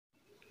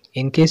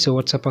In case your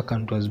WhatsApp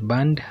account was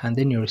banned and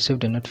then you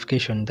received a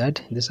notification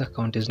that this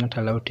account is not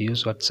allowed to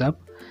use WhatsApp,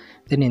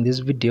 then in this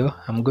video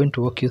I'm going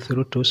to walk you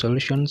through two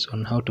solutions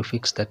on how to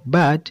fix that.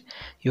 But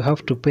you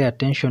have to pay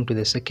attention to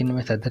the second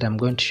method that I'm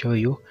going to show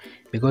you,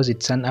 because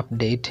it's an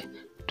update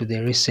to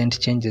the recent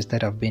changes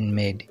that have been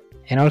made.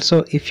 And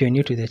also, if you're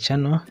new to the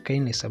channel,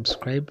 kindly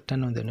subscribe,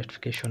 turn on the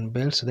notification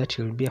bell so that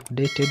you'll be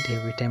updated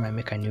every time I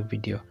make a new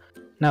video.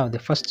 Now, the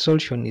first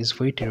solution is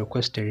for you to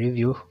request a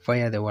review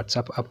via the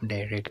WhatsApp app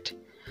direct.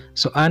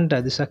 So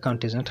under this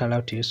account is not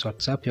allowed to use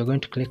WhatsApp, you're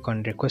going to click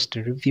on request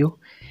a review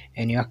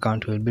and your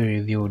account will be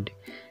reviewed.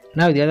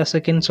 Now the other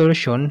second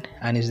solution,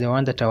 and is the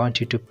one that I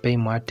want you to pay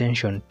more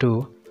attention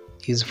to,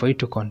 is for you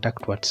to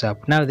contact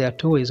WhatsApp. Now there are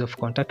two ways of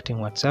contacting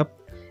WhatsApp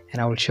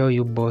and I will show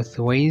you both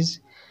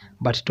ways,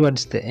 but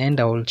towards the end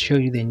I will show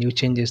you the new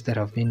changes that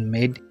have been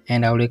made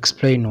and I will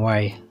explain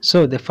why.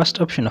 So the first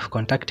option of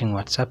contacting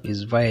WhatsApp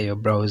is via your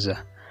browser.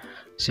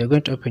 So you're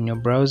going to open your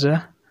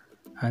browser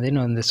and then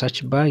on the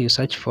search bar you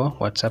search for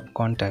WhatsApp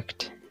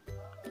contact.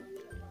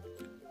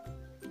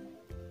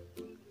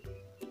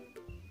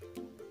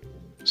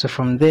 So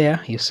from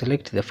there you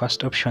select the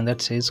first option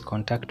that says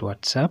contact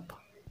WhatsApp.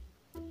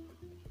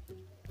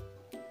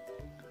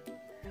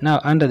 Now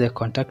under the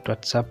contact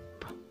WhatsApp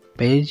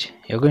page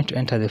you're going to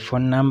enter the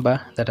phone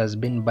number that has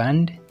been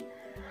banned,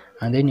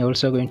 and then you're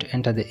also going to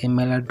enter the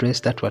email address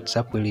that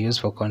WhatsApp will use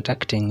for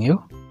contacting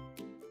you.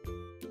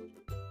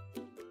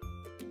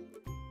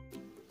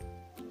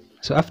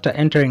 So after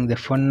entering the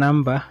phone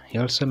number,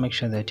 you also make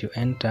sure that you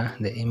enter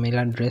the email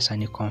address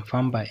and you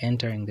confirm by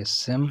entering the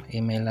same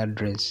email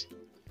address.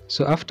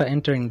 So after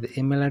entering the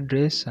email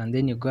address, and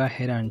then you go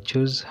ahead and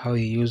choose how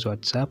you use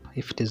WhatsApp.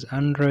 If it is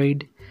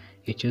Android,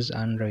 you choose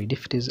Android.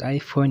 If it is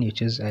iPhone, you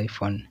choose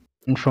iPhone.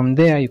 And from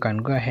there, you can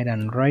go ahead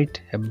and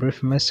write a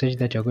brief message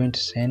that you're going to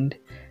send,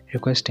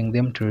 requesting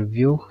them to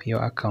review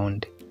your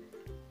account.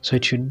 So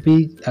it should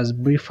be as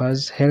brief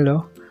as,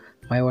 "Hello,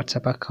 my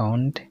WhatsApp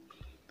account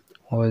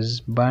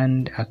was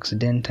banned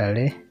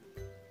accidentally.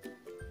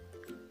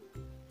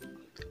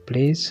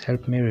 Please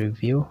help me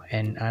review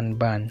and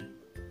unban."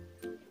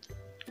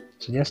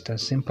 So just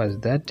as simple as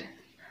that,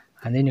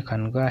 and then you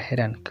can go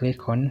ahead and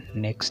click on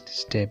next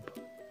step.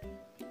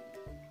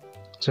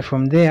 So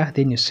from there,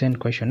 then you send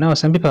question. Now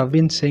some people have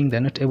been saying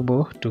they're not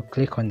able to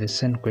click on the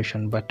send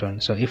question button.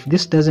 So if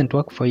this doesn't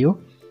work for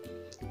you,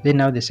 then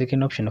now the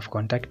second option of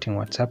contacting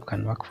WhatsApp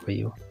can work for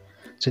you.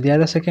 So the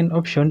other second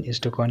option is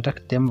to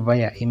contact them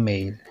via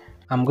email.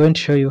 I'm going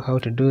to show you how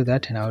to do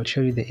that and I'll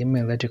show you the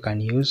email that you can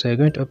use. So you're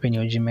going to open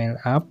your Gmail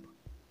app.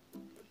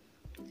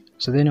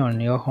 So then on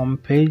your home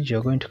page,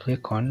 you're going to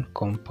click on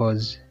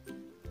compose.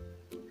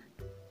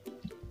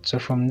 So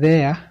from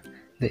there,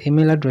 the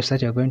email address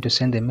that you're going to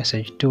send the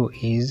message to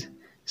is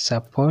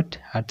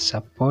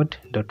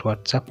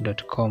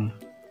support@support.whatsapp.com.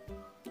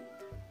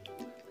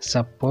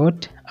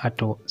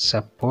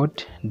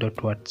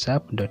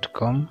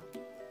 support@support.whatsapp.com.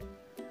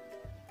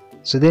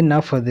 So then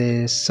now for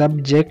the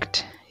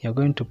subject, you're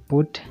going to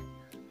put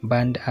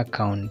banned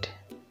account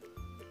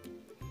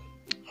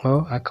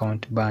or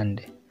account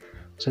banned.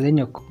 So then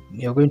you're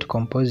going to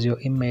compose your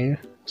email,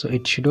 so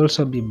it should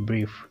also be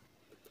brief.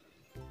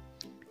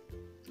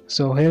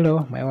 So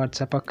hello, my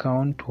WhatsApp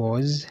account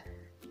was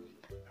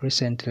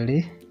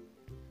recently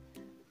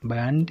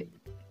banned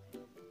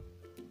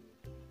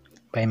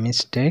by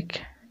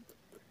mistake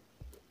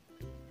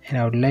and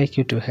I would like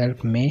you to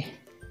help me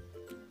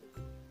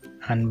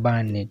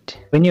unban it.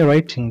 When you're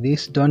writing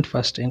this, don't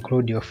first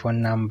include your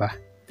phone number.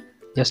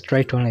 Just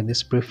write only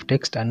this brief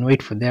text and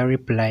wait for their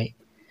reply.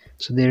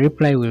 So the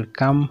reply will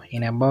come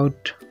in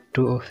about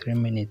 2 or 3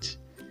 minutes.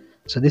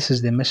 So this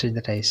is the message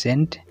that I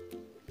sent.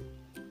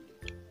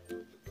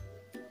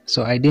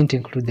 So I didn't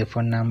include the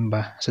phone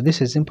number. So this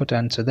is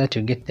important so that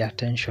you get their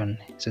attention,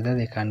 so that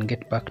they can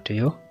get back to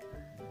you.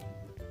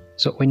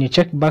 So when you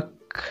check back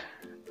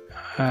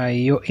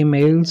your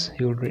emails,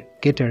 you'll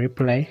get a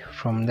reply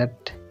from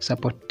that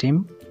support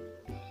team.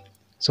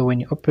 So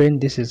when you open,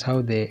 this is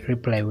how the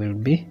reply will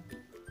be.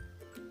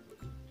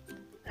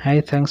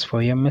 "Hi, thanks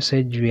for your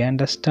message. We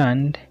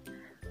understand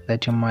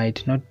that you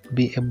might not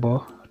be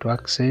able to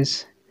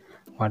access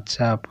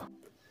WhatsApp.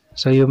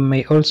 So you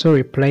may also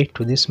reply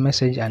to this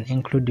message and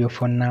include your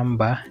phone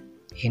number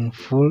in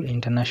full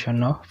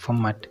international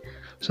format."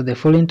 So the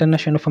full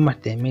international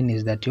format they mean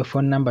is that your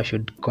phone number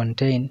should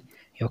contain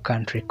your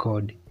country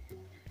code.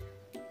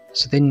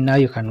 So then now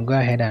you can go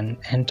ahead and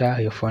enter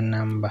your phone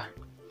number.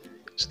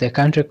 So the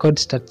country code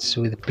starts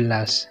with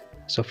plus.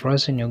 So for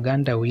us in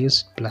Uganda we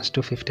use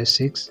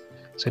 +256.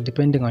 So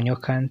depending on your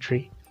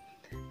country,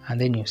 and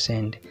then you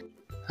send.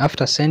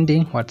 After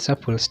sending,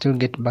 WhatsApp will still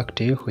get back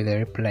to you with a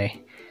reply.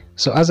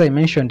 So as I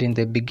mentioned in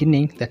the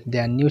beginning, that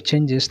there are new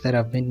changes that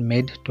have been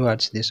made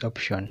towards this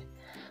option.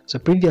 So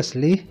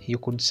previously you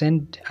could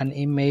send an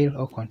email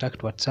or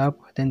contact WhatsApp,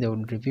 then they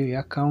would review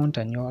your account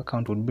and your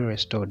account would be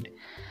restored.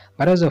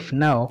 But as of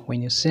now,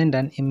 when you send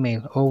an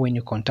email or when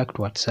you contact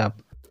WhatsApp,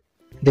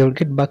 they will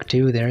get back to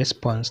you with a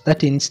response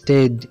that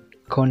instead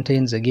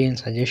contains again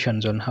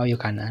suggestions on how you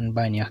can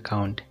unban your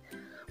account.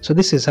 So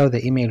this is how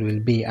the email will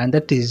be, and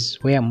that is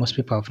where most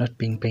people have not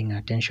been paying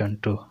attention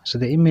to. So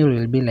the email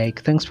will be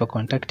like, thanks for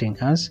contacting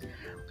us.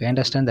 We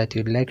understand that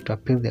you'd like to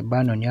appeal the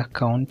ban on your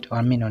account, or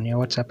on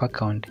your WhatsApp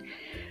account.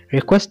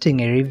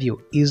 Requesting a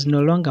review is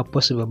no longer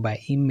possible by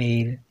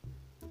email.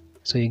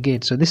 So you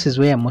get, so this is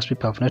where most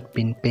people have not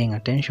been paying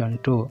attention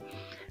to,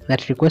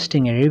 that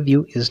requesting a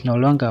review is no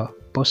longer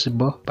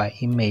possible by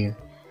email.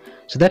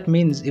 So that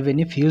means even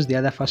if you use the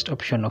other first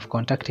option of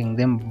contacting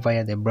them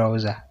via the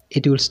browser,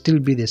 it will still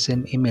be the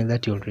same email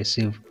that you'll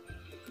receive.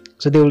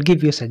 So they will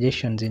give you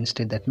suggestions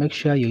instead, that make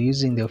sure you're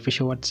using the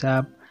official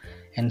WhatsApp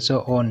and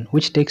so on,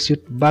 which takes you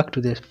back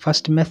to the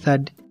first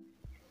method,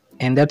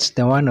 and that's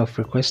the one of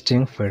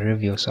requesting for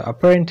review. So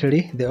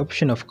apparently the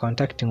option of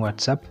contacting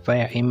WhatsApp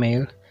via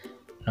email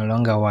no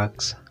longer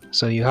works.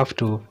 So you have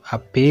to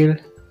appeal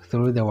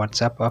through the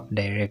WhatsApp app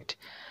direct.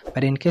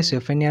 But in case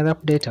of any other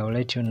update, I'll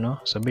let you know.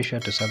 So be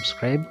sure to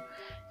subscribe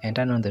and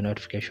turn on the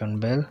notification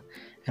bell,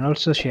 and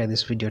also share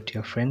this video to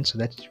your friends so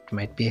that it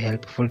might be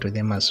helpful to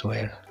them as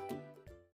well.